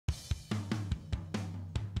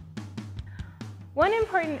One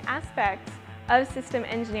important aspect of system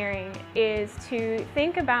engineering is to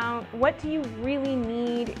think about what do you really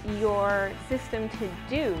need your system to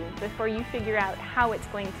do before you figure out how it's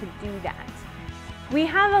going to do that. We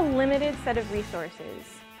have a limited set of resources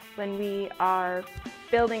when we are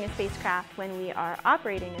building a spacecraft, when we are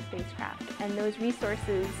operating a spacecraft, and those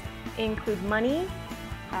resources include money,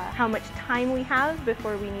 how much time we have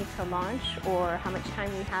before we need to launch, or how much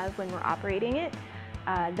time we have when we're operating it,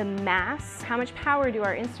 the mass, how much power do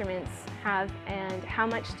our instruments have, and how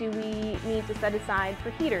much do we need to set aside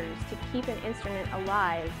for heaters to keep an instrument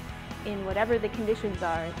alive in whatever the conditions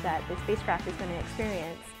are that the spacecraft is going to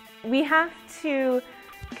experience. We have to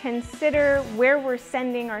consider where we're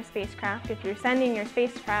sending our spacecraft. If you're sending your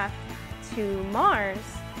spacecraft to Mars,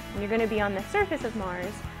 and you're going to be on the surface of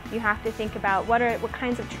Mars, you have to think about what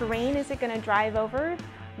kinds of terrain is it going to drive over,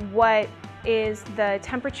 what is the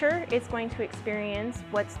temperature it's going to experience,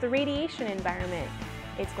 what's the radiation environment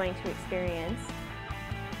it's going to experience.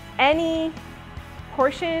 Any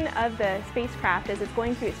portion of the spacecraft as it's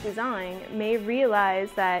going through its design may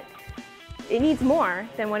realize that it needs more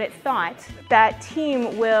than what it thought. That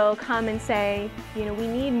team will come and say, you know, we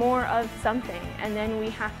need more of something, and then we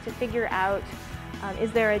have to figure out,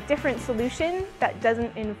 is there a different solution that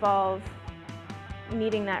doesn't involve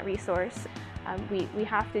needing that resource? We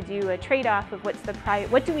have to do a trade-off of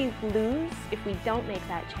what do we lose if we don't make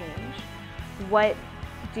that change? What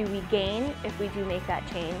do we gain if we do make that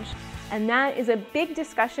change? And that is a big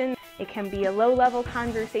discussion. It can be a low-level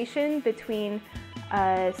conversation between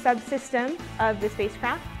a subsystem of the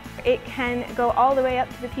spacecraft. It can go all the way up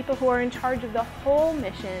to the people who are in charge of the whole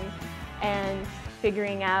mission and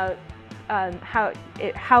figuring out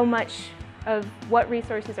how much of what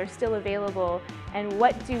resources are still available and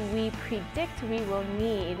what do we predict we will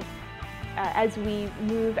need as we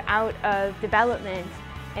move out of development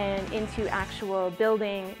and into actual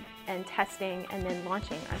building and testing and then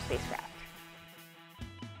launching our spacecraft.